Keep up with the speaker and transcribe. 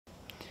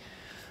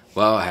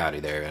Well,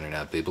 howdy there,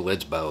 Internet people.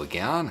 It's Bo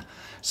again.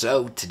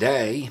 So,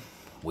 today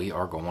we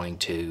are going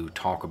to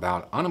talk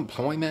about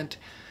unemployment,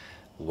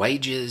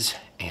 wages,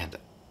 and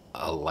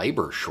a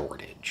labor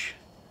shortage.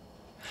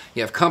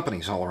 You have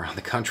companies all around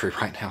the country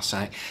right now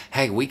saying,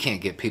 hey, we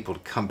can't get people to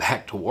come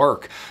back to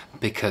work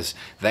because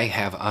they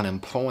have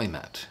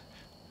unemployment,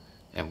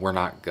 and we're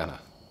not going to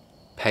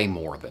pay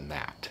more than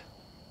that.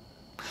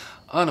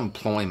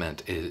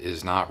 Unemployment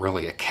is not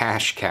really a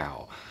cash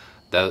cow.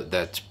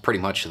 That's pretty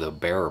much the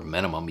bare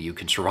minimum you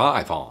can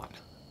survive on.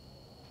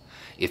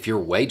 If your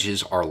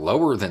wages are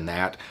lower than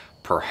that,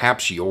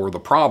 perhaps you're the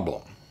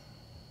problem.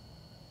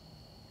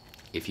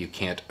 If you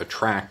can't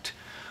attract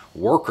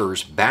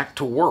workers back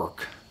to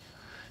work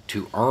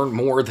to earn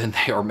more than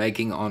they are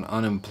making on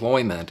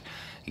unemployment,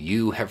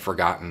 you have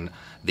forgotten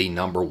the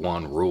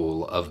 #1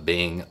 rule of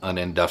being an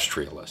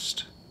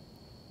industrialist.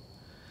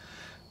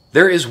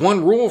 There is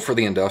one rule for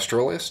the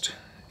industrialist,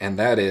 and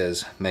that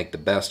is make the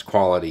best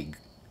quality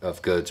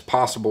of goods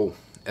possible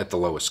at the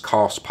lowest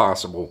cost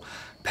possible,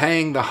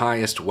 paying the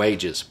highest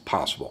wages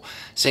possible.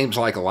 Seems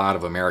like a lot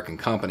of American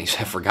companies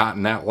have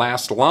forgotten that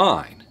last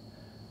line.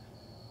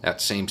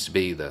 That seems to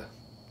be the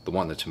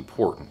one that's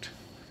important.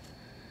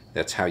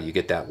 That's how you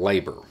get that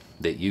labor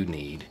that you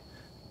need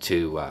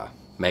to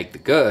make the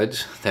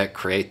goods that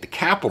create the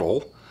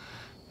capital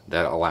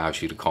that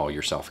allows you to call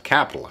yourself a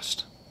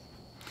capitalist.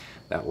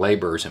 That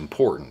labor is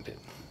important. It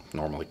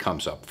normally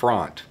comes up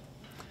front.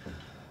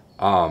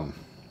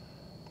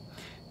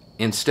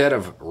 Instead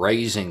of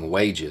raising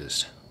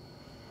wages,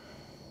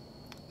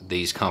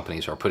 these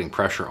companies are putting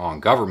pressure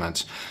on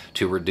governments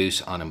to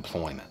reduce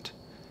unemployment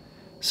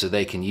so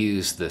they can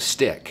use the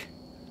stick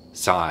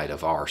side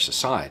of our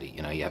society.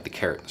 You know, you have the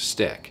carrot and the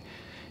stick.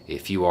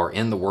 If you are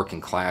in the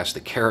working class, the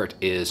carrot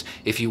is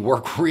if you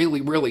work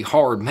really, really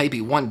hard,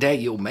 maybe one day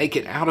you'll make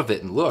it out of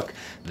it. And look,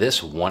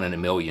 this 1 in a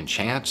million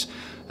chance.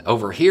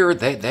 Over here,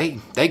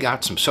 they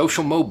got some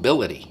social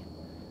mobility.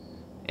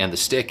 And the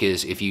stick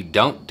is, if you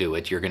don't do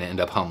it, you're going to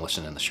end up homeless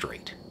and in the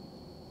street.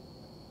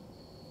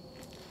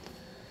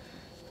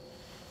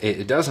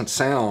 It doesn't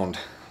sound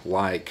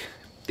like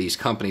these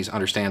companies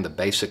understand the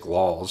basic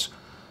laws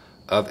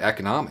of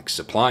economics,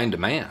 supply and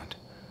demand.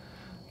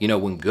 You know,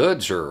 when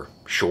goods are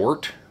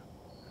short,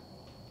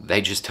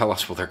 they just tell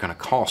us, well, they're going to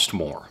cost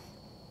more.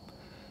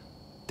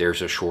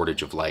 There's a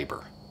shortage of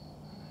labor.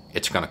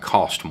 It's going to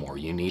cost more.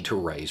 You need to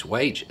raise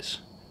wages.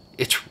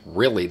 It's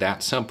really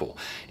that simple.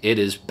 It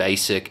is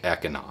basic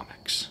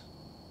economics.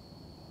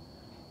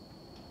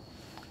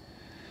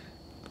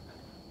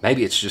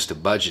 Maybe it's just a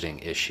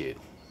budgeting issue.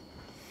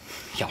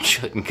 Y'all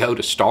shouldn't go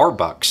to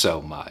Starbucks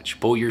so much.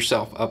 Pull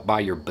yourself up by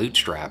your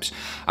bootstraps.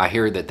 I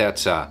hear that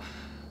that's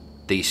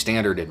the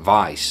standard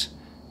advice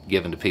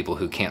given to people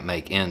who can't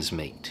make ends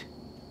meet.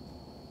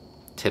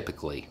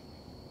 Typically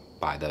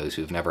by those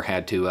who've never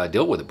had to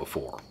deal with it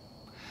before.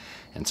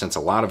 And since a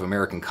lot of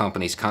American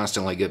companies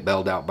constantly get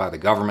bailed out by the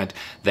government,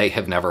 they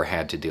have never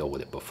had to deal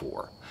with it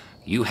before.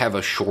 You have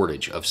a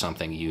shortage of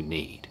something you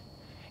need.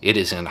 It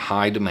is in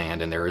high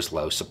demand and there is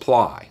low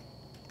supply.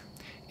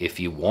 If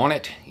you want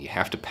it, you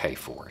have to pay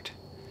for it.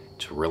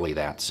 It's really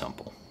that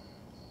simple.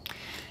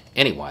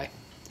 Anyway,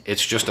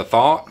 it's just a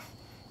thought.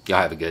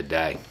 Y'all have a good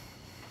day.